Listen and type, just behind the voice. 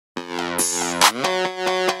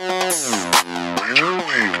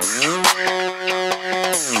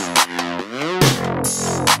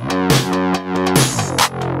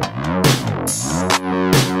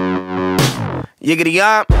Yiggity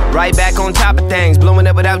up, right back on top of things, blowing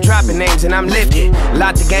up without dropping names, and I'm lifted.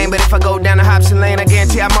 Lock the game, but if I go down the Hobson lane, I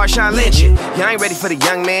guarantee I Marshawn Lynch it. Yeah, I ain't ready for the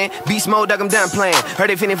young man. Beast mode, dog, I'm done playing. Heard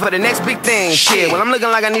they finna for the next big thing. Shit, well, I'm looking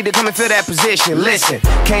like I need to come and fill that position. Listen,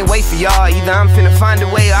 can't wait for y'all. Either I'm finna find a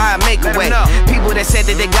way or I make a way. People that said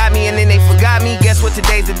that they got me and then they forgot me, guess what,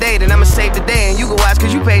 today's the day that I'ma save the day. And you can watch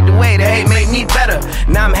cause you paid the way. The hate made me better.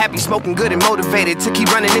 Now I'm happy, smoking good and motivated to keep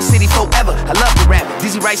running this city forever. I love the rap.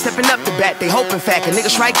 Dizzy Wright stepping up the bat. They hoping fat, a nigga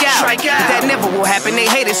strike out. But that never will happen, they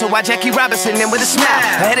hate it, so why Jackie Robinson in with a smile?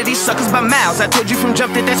 Ahead of these suckers by miles. I told you from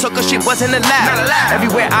jump that sucker shit wasn't allowed.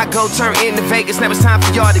 Everywhere I go, turn into Vegas. Now it's time for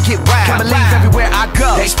y'all to get wild. Can't believe everywhere I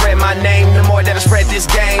go, they spread my name. The more that I spread this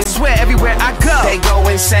game, swear everywhere I go, they go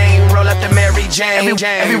insane. Roll up the Mary Jane.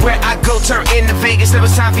 Everywhere I go, turn into Vegas. Now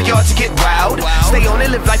it's time for y'all to get wild. Stay on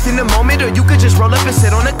and live life in the moment, or you could just roll up and sit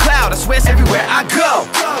on a cloud. I swear it's everywhere I go,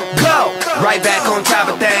 right back on top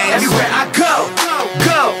of things. Everywhere I go,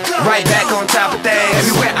 right back on top of things.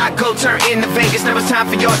 Everywhere I go, turn into Vegas. Now it's time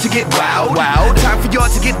for y'all to get wild. Time for y'all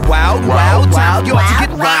to get wild. Time for y'all to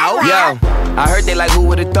get wild. Yo, I heard they like, who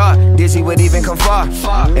would've thought Dizzy would even come far?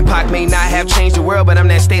 And Pac may not have changed the world, but I'm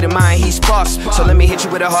that state of mind he sparks. So let me hit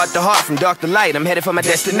you with a heart-to-heart, from dark to light. I'm headed for my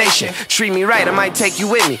destination. Treat me right, I might take you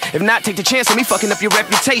with me. If not, take the chance of me fucking up your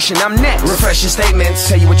reputation. I'm next. Refresh your statements,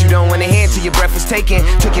 tell you what you don't wanna hear till your breath is taken.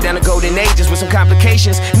 Took you down the golden ages with some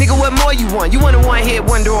complications. Nigga, what more you want? You want a one-hit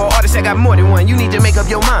wonder or artist that got more than one? You need to make up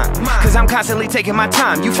your mind, cause I'm constantly taking my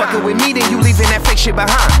time. You fucking with me, then you leaving that fake shit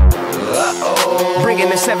behind. Bringing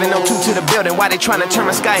the 702 to the building, why they tryna turn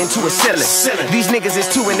my sky into a ceiling? These niggas is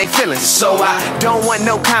too in they feelings, so I don't want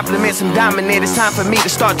no compliments. I'm dominant, it's time for me to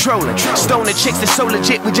start trolling. Stoner chicks that's so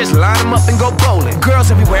legit, we just line them up and go bowling.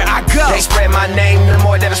 Girls everywhere I go, they spread my name. The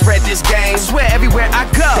more that I spread this game, I swear everywhere I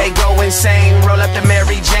go, they go insane. Roll up the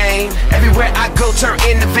Mary Jane. Everywhere I go, turn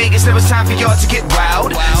into Vegas. Now it's time for y'all to get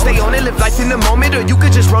wild. Stay on and live life in the moment, or you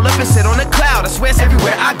could just roll up and sit on a cloud. I swear it's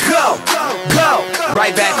everywhere I go,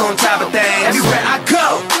 right back on top of things. Everywhere I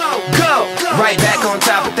go, right back on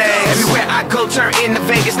top of things. Everywhere I go, turn into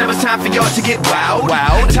Vegas. Now it's time for y'all to get wild.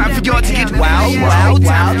 Time for y'all to get wild.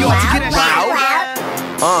 Time for y'all to get wild.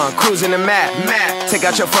 Cruising the map. Take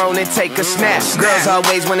out your phone and take a snap. Girls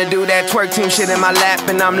always wanna do that twerk team shit in my lap,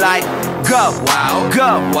 and I'm like, go,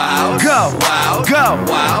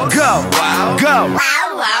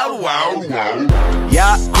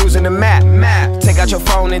 yeah, cruising the map. Take out your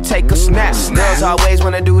phone and take a snap. Girls always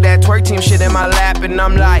wanna do that twerk team shit in my lap, and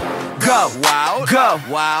I'm like, go.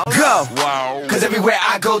 Cause everywhere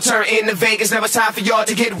I go, turn into Vegas. Now it's time for y'all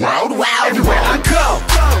to get wild. Everywhere I go,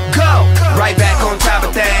 right back on top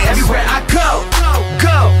of things. Everywhere I go,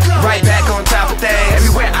 right back on top of things.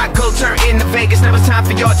 Everywhere I go, turn into Vegas. Now it's time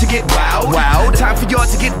for y'all to get wild. Time for y'all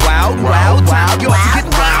to get wild. Time for y'all to get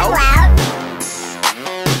wild.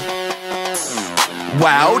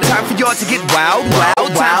 Time for y'all to get wild. Time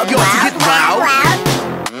for y'all to get wild.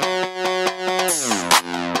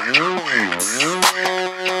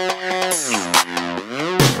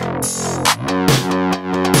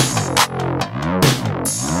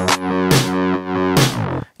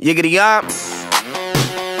 Yiggity up.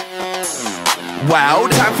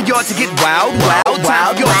 Time for y'all to get wild. Time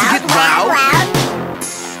for y'all to get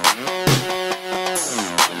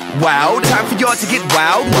wild. Time for y'all to get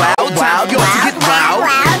wild. Time for y'all to get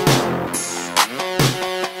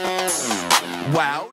wild.